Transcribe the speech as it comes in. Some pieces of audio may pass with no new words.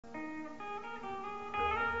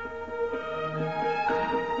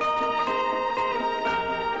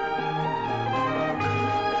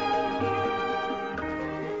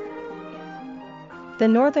The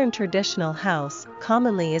northern traditional house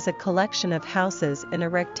commonly is a collection of houses in a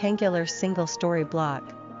rectangular single-story block,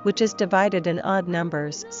 which is divided in odd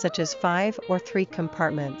numbers such as 5 or 3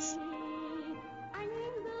 compartments.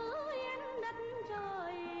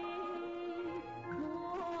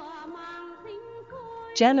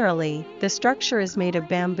 Generally, the structure is made of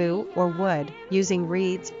bamboo or wood, using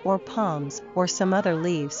reeds or palms or some other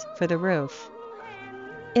leaves for the roof.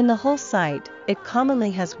 In the whole site, it commonly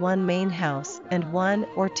has one main house and 1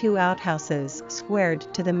 or 2 outhouses squared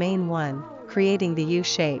to the main one, creating the U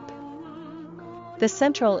shape. The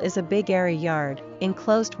central is a big airy yard,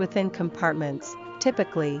 enclosed within compartments.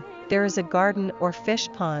 Typically, there is a garden or fish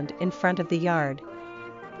pond in front of the yard.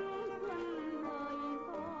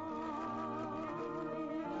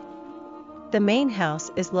 The main house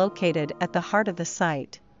is located at the heart of the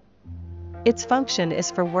site. Its function is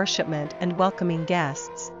for worshipment and welcoming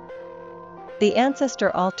guests. The ancestor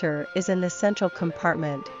altar is in the central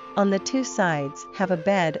compartment. On the 2 sides have a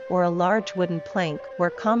bed or a large wooden plank where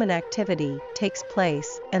common activity takes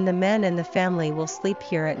place, and the men in the family will sleep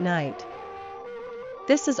here at night.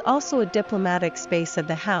 This is also a diplomatic space of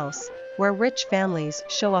the house, where rich families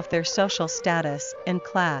show off their social status and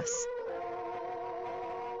class.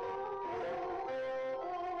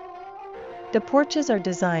 The porches are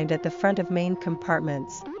designed at the front of main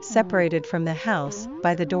compartments, separated from the house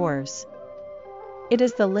by the doors. It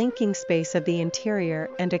is the linking space of the interior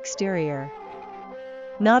and exterior.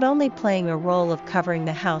 Not only playing a role of covering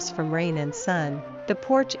the house from rain and sun, the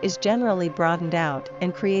porch is generally broadened out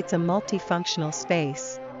and creates a multifunctional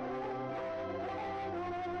space.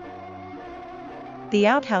 The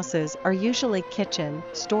outhouses are usually kitchen,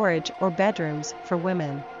 storage, or bedrooms for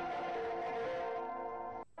women.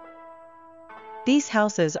 These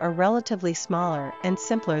houses are relatively smaller and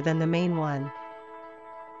simpler than the main one.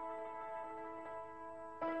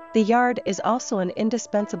 The yard is also an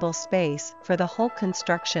indispensable space for the whole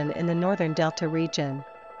construction in the northern Delta region.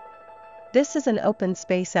 This is an open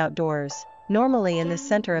space outdoors, normally in the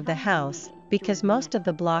center of the house, because most of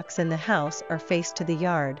the blocks in the house are faced to the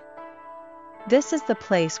yard. This is the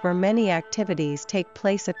place where many activities take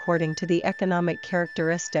place according to the economic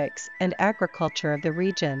characteristics and agriculture of the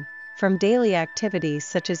region, from daily activities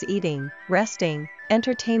such as eating, resting,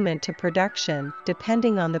 entertainment to production,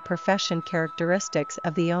 depending on the profession characteristics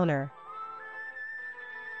of the owner.